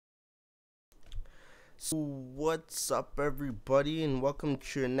So what's up everybody, and welcome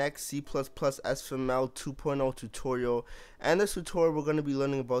to your next C++ Sfml 2.0 tutorial. And this tutorial we're going to be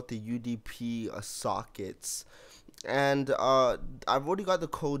learning about the UDP sockets. And I've already got the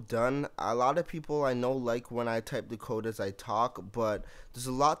code done. A lot of people I know like when I type the code as I talk, but there's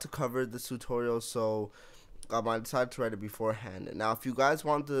a lot to cover this tutorial, so I decided to write it beforehand. Now, if you guys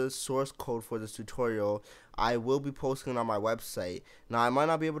want the source code for this tutorial, I will be posting it on my website. Now, I might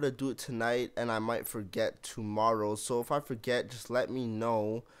not be able to do it tonight, and I might forget tomorrow. So if I forget, just let me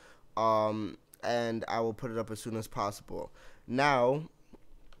know, and I will put it up as soon as possible. Now,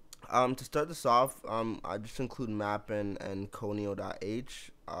 to start this off, I just include map and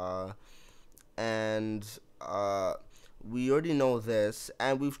conio.h, we already know this,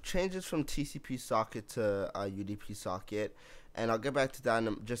 and we've changed this from TCP socket to UDP socket, and I'll get back to that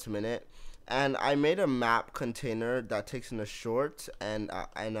in just a minute. And I made a map container that takes in a short and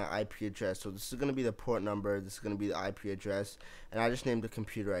an IP address. So this is going to be the port number, this is going to be the IP address, and I just named the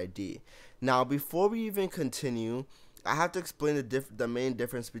computer ID. Now, before we even continue, I have to explain the main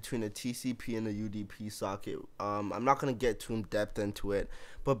difference between a TCP and a UDP socket. I'm not going to get too in depth into it,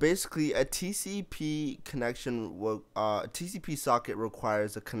 but basically a TCP connection, TCP socket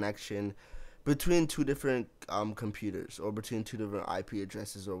requires a connection between two different computers, or between two different IP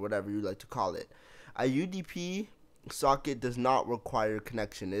addresses, or whatever you like to call it. A UDP socket does not require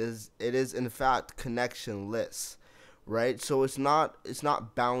connection. It is in fact connectionless, right? So it's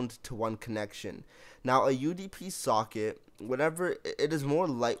not bound to one connection. Now, a UDP socket, whatever, it is more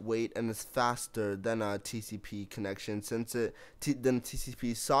lightweight and is faster than a TCP connection, than a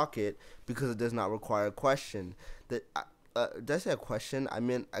TCP socket, because it does not require a question. Did I say a question? I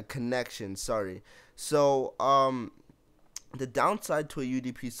meant a connection. Sorry. So the downside to a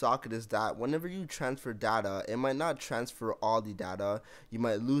UDP socket is that whenever you transfer data, it might not transfer all the data. You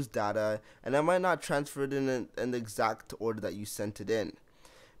might lose data, and it might not transfer it in the exact order that you sent it in.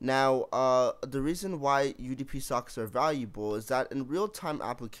 Now, the reason why UDP sockets are valuable is that in real-time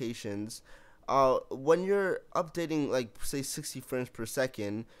applications, when you're updating, like, say 60 frames per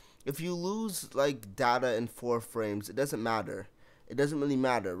second, if you lose like data in 4 frames, it doesn't matter. It doesn't really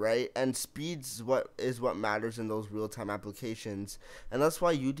matter, right? And speeds is what matters in those real-time applications, and that's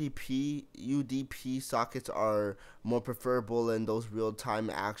why UDP sockets are more preferable in those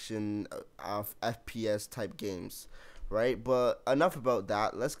real-time action FPS type games, right? But enough about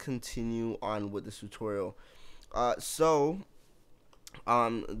that. Let's continue on with this tutorial. This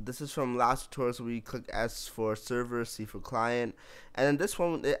is from last tutorial, so we click S for server, C for client, and then this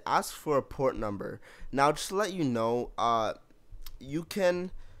one, it asks for a port number. Now, just to let you know,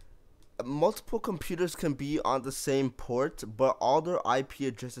 multiple computers can be on the same port, but all their IP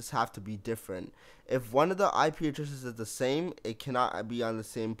addresses have to be different. If one of the IP addresses is the same, it cannot be on the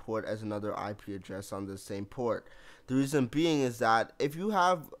same port as another IP address on the same port. The reason being is that if you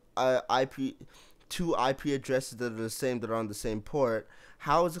have two IP addresses that are the same, that are on the same port,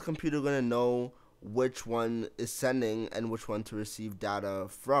 how is the computer going to know which one is sending and which one to receive data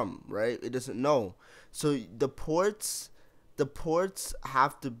from, right? It doesn't know. So the ports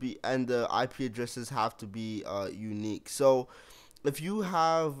have to be, and the IP addresses have to be unique. So if you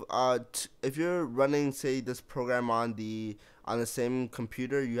have if you're running, say, this program on the same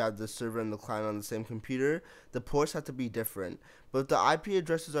computer, you have the server and the client on the same computer, the ports have to be different. But if the IP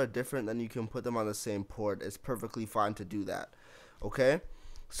addresses are different, then you can put them on the same port. It's perfectly fine to do that. Okay?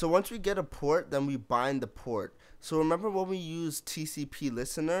 So once we get a port, then we bind the port. So remember when we use TCP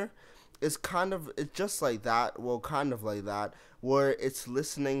listener, it's just like that, well, kind of like that, where it's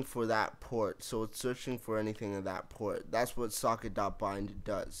listening for that port. So it's searching for anything in that port. That's what socket.bind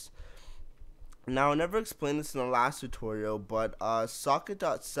does. Now, I never explained this in the last tutorial, but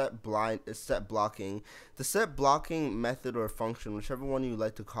socket.setBlind is set blocking. The set blocking method or function, whichever one you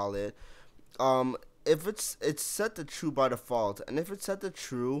like to call it, if it's set to true by default, and if it's set to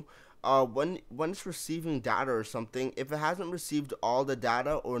true, when it's receiving data or something, if it hasn't received all the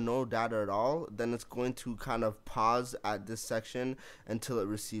data or no data at all, then it's going to kind of pause at this section until it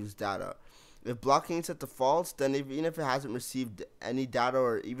receives data. If blocking is set to false, then even if it hasn't received any data,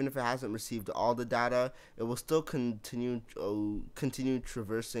 or even if it hasn't received all the data, it will still continue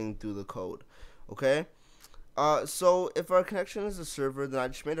traversing through the code. Okay? So if our connection is a server, then I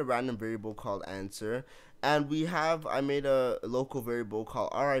just made a random variable called answer, and I made a local variable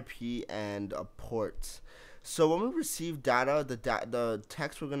called RIP and a port. So when we receive data, the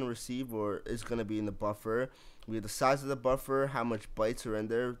text we're going to receive is going to be in the buffer. We have the size of the buffer, how much bytes are in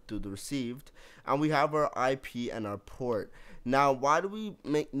there through the received, and we have our IP and our port. Now, why do we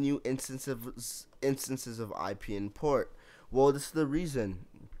make new instances of IP and port? Well, this is the reason.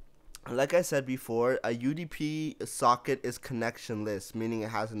 like I said before, a UDP socket is connectionless, meaning it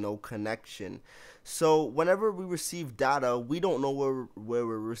has no connection. So whenever we receive data, we don't know where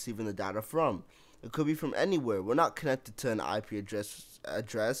we're receiving the data from. It could be from anywhere. We're not connected to an IP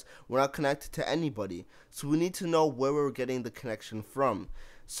address. We're not connected to anybody. So we need to know where we're getting the connection from.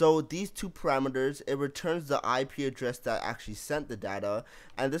 So these two parameters, it returns the IP address that actually sent the data,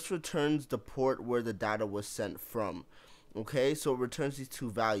 and this returns the port where the data was sent from. Okay, so it returns these two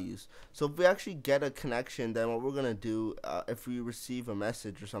values. So if we actually get a connection, then what we're going to do, if we receive a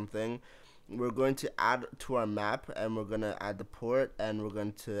message or something, we're going to add to our map, and we're going to add the port, and we're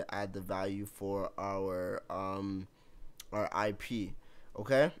going to add the value for our IP.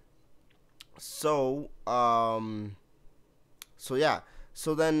 Okay, so so yeah,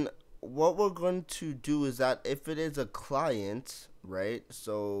 so then what we're going to do is that if it is a client, right,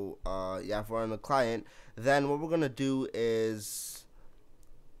 so yeah, if we're on the client, then what we're going to do is,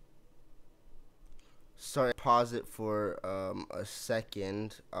 sorry, pause it for a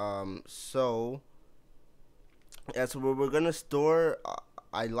second. So yeah, so we're going to store,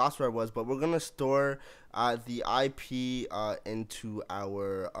 I lost where I was, but we're going to store the IP into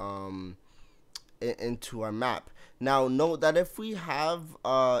our map. Now note that if we have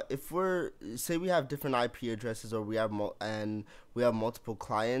if we're, say we have different IP addresses, or we have multiple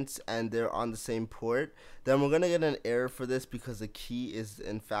clients and they're on the same port, then we're gonna get an error for this because the key is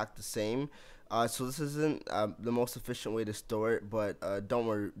in fact the same. So this isn't the most efficient way to store it, but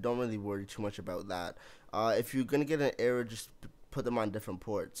don't really worry too much about that. If you're gonna get an error, just put them on different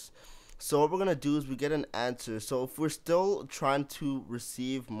ports. So what we're going to do is we get an answer. So if we're still trying to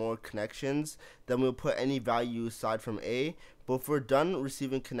receive more connections, then we'll put any value aside from A. But if we're done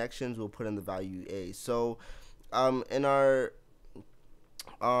receiving connections, we'll put in the value A. So in our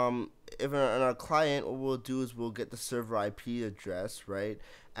client, what we'll do is we'll get the server IP address, right?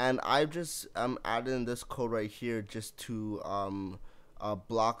 And I've just added in this code right here just to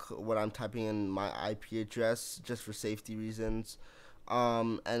block what I'm typing in my IP address, just for safety reasons.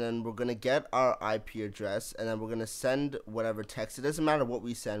 And then we're gonna get our IP address, and then we're gonna send whatever text. It doesn't matter what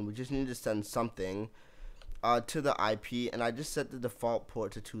we send, we just need to send something to the IP, and I just set the default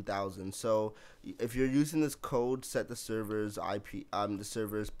port to 2000. So if you're using this code, set the server's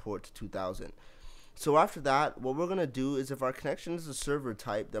port to 2000. So after that, what we're gonna do is, if our connection is a server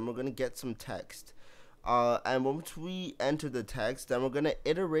type, then we're gonna get some text. And once we enter the text, then we're going to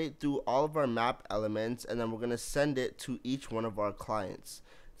iterate through all of our map elements, and then we're going to send it to each one of our clients.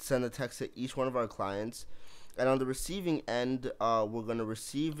 Send the text to each one of our clients, and on the receiving end, we're going to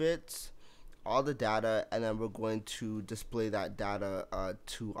receive it, all the data, and then we're going to display that data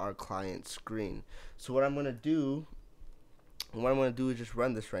to our client screen. So what I'm going to do is just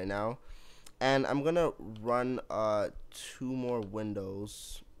run this right now, and I'm going to run 2 more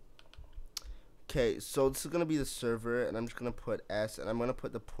windows. Okay, so this is going to be the server, and I'm just going to put S, and I'm going to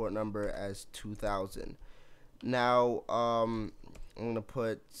put the port number as 2000. Now, I'm going to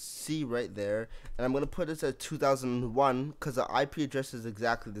put C right there, and I'm going to put this at 2001, because the IP address is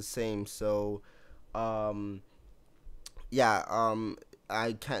exactly the same, so, yeah,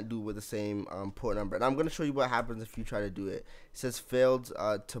 I can't do it with the same port number. And I'm going to show you what happens if you try to do it. It says failed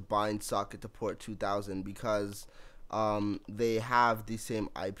to bind socket to port 2000, because they have the same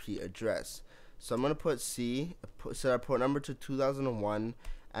IP address. So I'm going to put C, set our port number to 2001,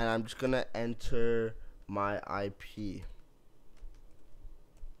 and I'm just going to enter my IP.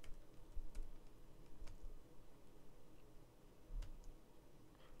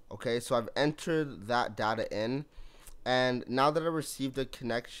 Okay, so I've entered that data in, and now that I received a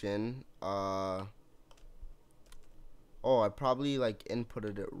connection, oh, I probably like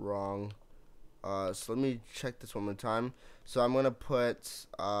inputted it wrong. So let me check this one more time. So I'm going to put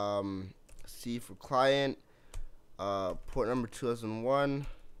C for client, port number 2001.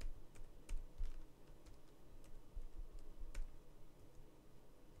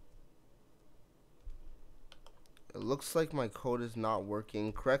 It looks like my code is not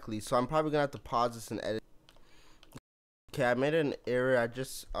working correctly, so I'm probably gonna have to pause this and edit. Okay, I made an error. I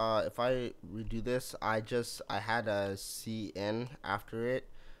just if I redo this, I had a C in after it,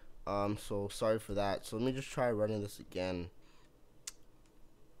 so sorry for that. So let me just try running this again.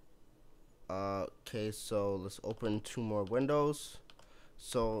 Okay, so let's open 2 more windows.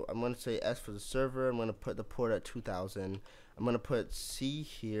 So I'm going to say S for the server. I'm going to put the port at 2000. I'm going to put C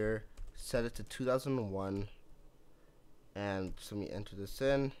here, set it to 2001, and so let me enter this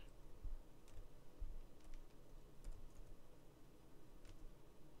in.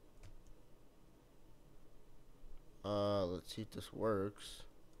 Let's see if this works.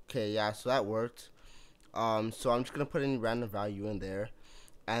 Okay, yeah, so that worked. So I'm just going to put any random value in there.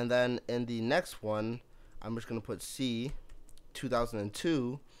 And then in the next one, I'm just going to put C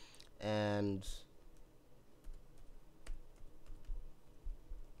 2002, and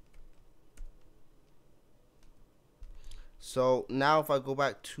so now if I go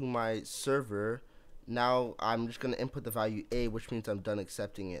back to my server, now I'm just going to input the value A, which means I'm done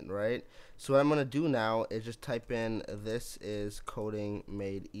accepting it, right? So what I'm going to do now is just type in, this is coding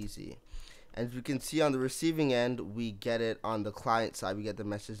made easy. And as you can see on the receiving end, we get it on the client side. We get the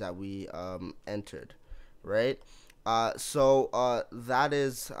message that we entered, right? That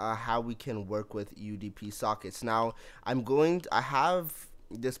is how we can work with UDP sockets. Now, I have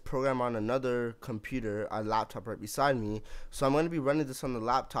this program on another computer, a laptop right beside me. So I'm going to be running this on the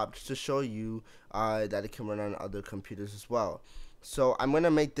laptop just to show you that it can run on other computers as well. So I'm going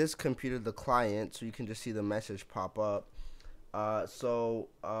to make this computer the client so you can just see the message pop up.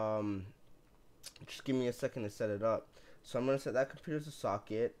 Just give me a second to set it up. So I'm going to set that computer as a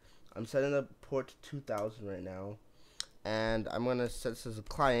socket. I'm setting the port to 2000 right now. And I'm going to set this as a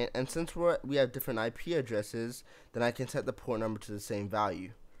client. And since we have different IP addresses, then I can set the port number to the same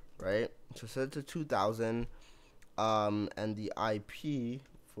value, right? So set it to 2000. And the IP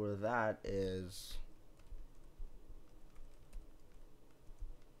for that is...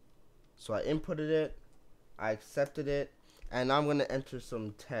 So I inputted it. I accepted it. And now I'm going to enter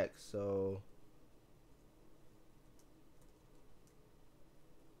some text. So...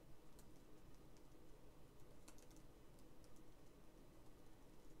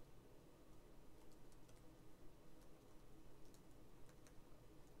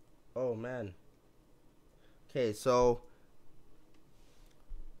 Oh man. Okay, so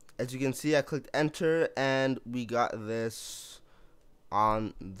as you can see, I clicked enter and we got this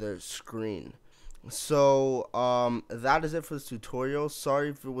on the screen. So that is it for this tutorial. Sorry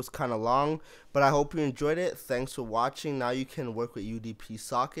if it was kind of long, but I hope you enjoyed it. Thanks for watching. Now you can work with UDP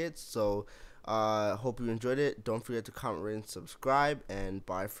sockets. So hope you enjoyed it. Don't forget to comment, rate, and subscribe, and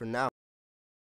bye for now.